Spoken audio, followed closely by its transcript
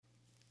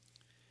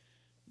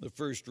The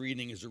first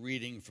reading is a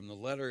reading from the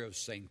letter of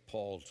St.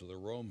 Paul to the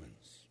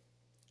Romans.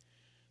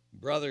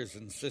 Brothers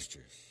and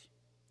sisters,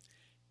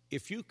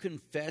 if you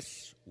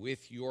confess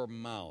with your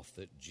mouth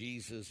that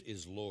Jesus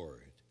is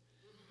Lord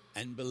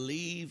and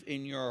believe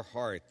in your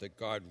heart that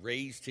God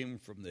raised him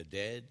from the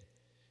dead,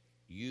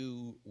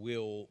 you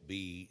will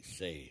be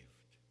saved.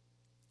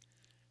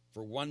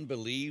 For one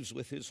believes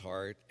with his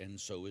heart and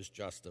so is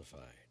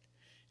justified,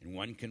 and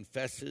one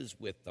confesses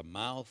with the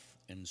mouth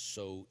and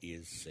so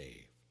is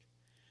saved.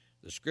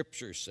 The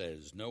Scripture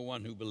says, no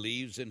one who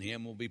believes in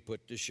him will be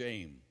put to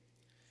shame.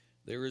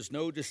 There is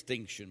no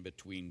distinction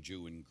between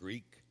Jew and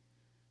Greek.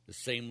 The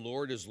same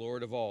Lord is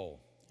Lord of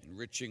all,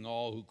 enriching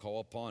all who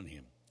call upon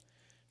him.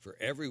 For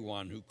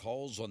everyone who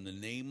calls on the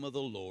name of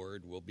the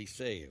Lord will be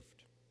saved.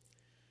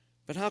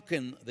 But how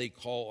can they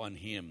call on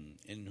him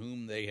in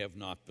whom they have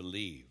not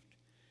believed?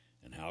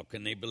 And how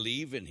can they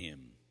believe in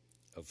him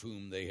of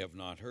whom they have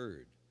not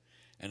heard?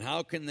 And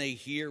how can they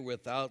hear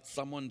without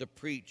someone to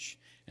preach?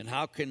 And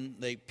how can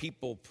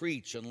people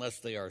preach unless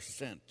they are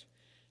sent?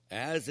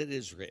 As it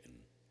is written,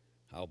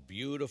 how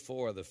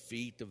beautiful are the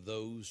feet of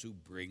those who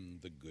bring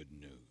the good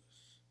news.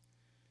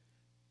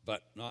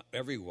 But not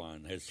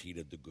everyone has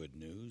heeded the good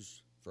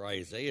news. For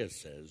Isaiah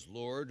says,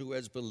 Lord, who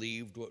has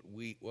believed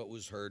what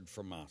was heard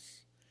from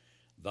us?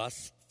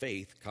 Thus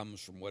faith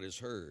comes from what is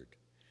heard,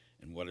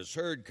 and what is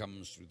heard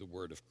comes through the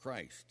word of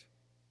Christ.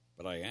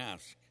 But I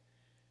ask,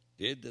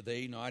 did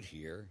they not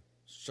hear?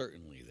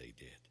 Certainly they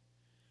did.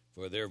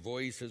 For their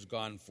voice has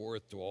gone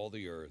forth to all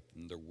the earth,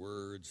 and their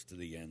words to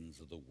the ends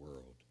of the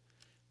world.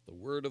 The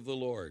word of the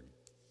Lord.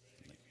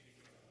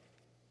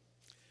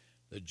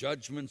 The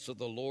judgments of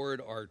the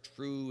Lord are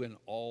true, and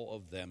all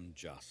of them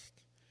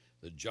just.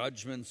 The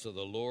judgments of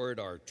the Lord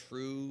are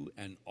true,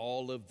 and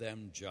all of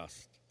them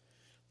just.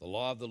 The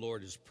law of the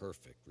Lord is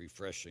perfect,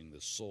 refreshing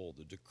the soul.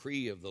 The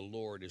decree of the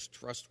Lord is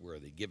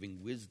trustworthy,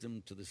 giving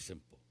wisdom to the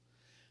simple.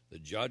 The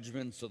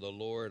judgments of the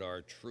Lord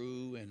are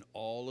true, and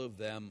all of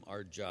them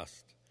are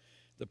just.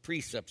 The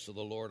precepts of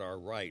the Lord are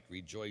right,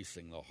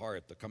 rejoicing the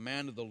heart. The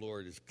command of the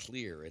Lord is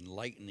clear,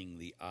 enlightening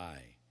the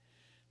eye.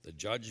 The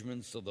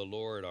judgments of the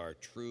Lord are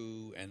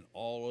true, and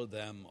all of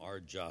them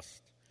are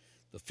just.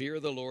 The fear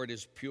of the Lord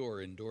is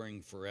pure,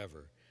 enduring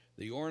forever.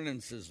 The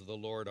ordinances of the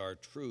Lord are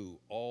true,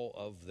 all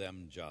of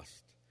them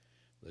just.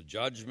 The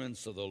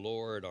judgments of the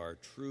Lord are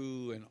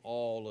true, and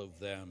all of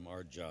them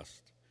are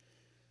just.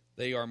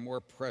 They are more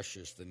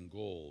precious than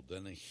gold,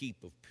 than a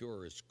heap of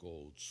purest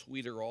gold,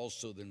 sweeter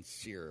also than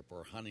syrup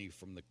or honey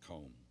from the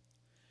comb.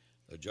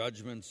 The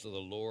judgments of the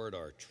Lord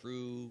are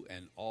true,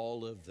 and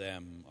all of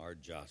them are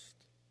just.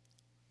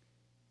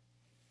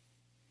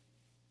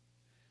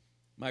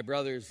 My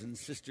brothers and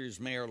sisters,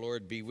 may our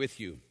Lord be with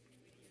you.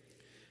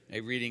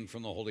 A reading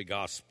from the Holy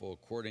Gospel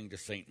according to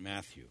St.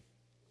 Matthew.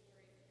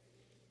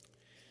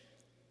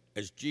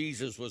 As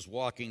Jesus was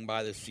walking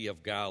by the Sea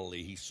of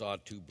Galilee, he saw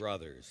two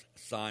brothers,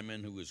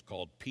 Simon, who was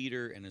called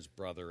Peter, and his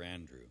brother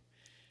Andrew,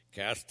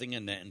 casting a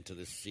net into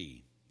the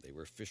sea. They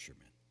were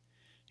fishermen.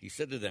 He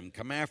said to them,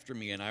 "Come after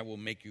me, and I will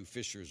make you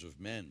fishers of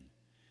men."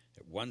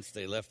 At once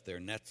they left their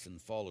nets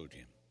and followed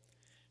him.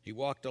 He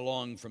walked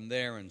along from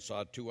there and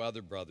saw two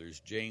other brothers,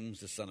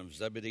 James the son of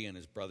Zebedee and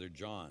his brother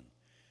John.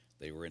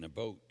 They were in a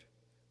boat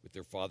with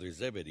their father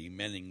Zebedee,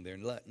 mending their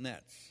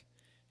nets.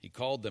 He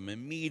called them.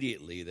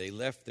 Immediately they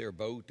left their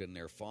boat and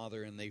their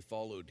father, and they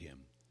followed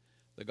him.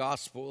 The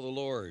gospel of the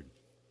Lord.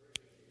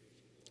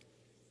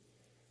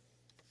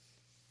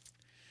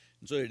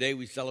 And so today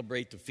we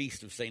celebrate the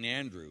feast of St.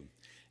 Andrew.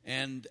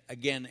 And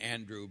again,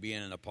 Andrew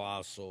being an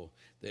apostle,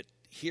 that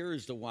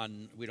here's the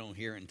one, we don't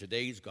hear in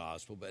today's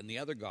gospel, but in the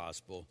other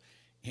gospel,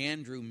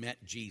 Andrew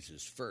met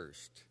Jesus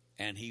first.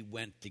 And he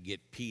went to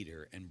get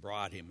Peter and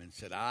brought him and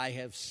said, I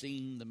have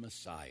seen the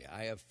Messiah.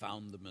 I have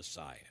found the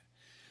Messiah.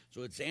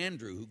 So it's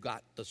Andrew who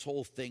got this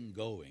whole thing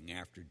going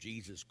after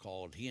Jesus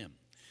called him.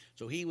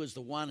 So he was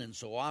the one, and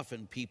so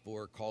often people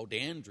are called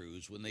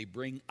Andrews when they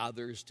bring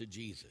others to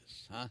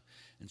Jesus.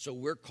 And so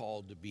we're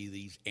called to be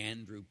these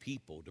Andrew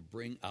people, to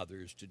bring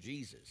others to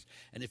Jesus.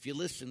 And if you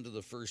listen to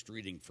the first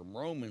reading from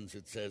Romans,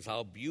 it says,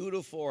 how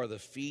beautiful are the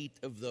feet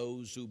of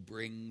those who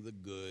bring the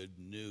good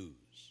news.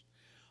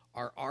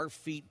 Are our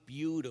feet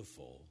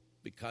beautiful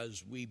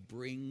because we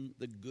bring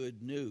the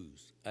good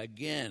news?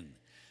 Again,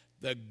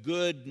 the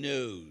good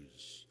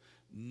news,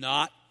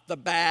 not the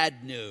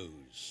bad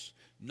news,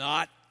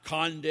 not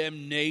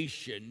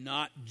condemnation,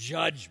 not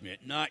judgment,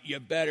 not you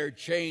better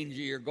change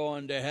or you're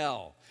going to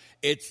hell.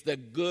 It's the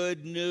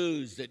good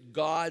news that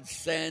God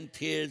sent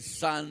his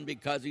Son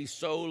because he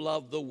so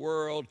loved the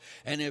world,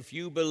 and if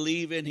you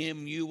believe in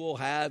him, you will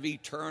have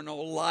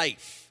eternal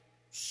life.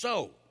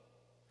 So,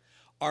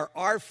 are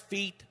our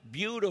feet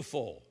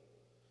beautiful?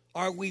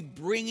 Are we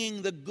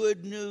bringing the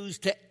good news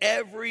to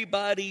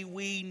everybody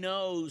we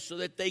know so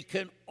that they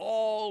can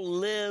all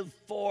live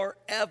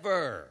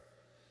forever?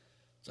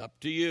 It's up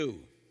to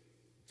you.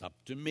 It's up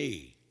to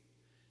me.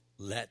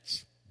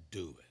 Let's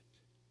do it.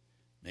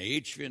 May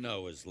each of you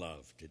know his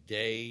love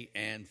today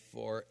and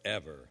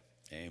forever.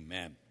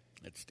 Amen. Let's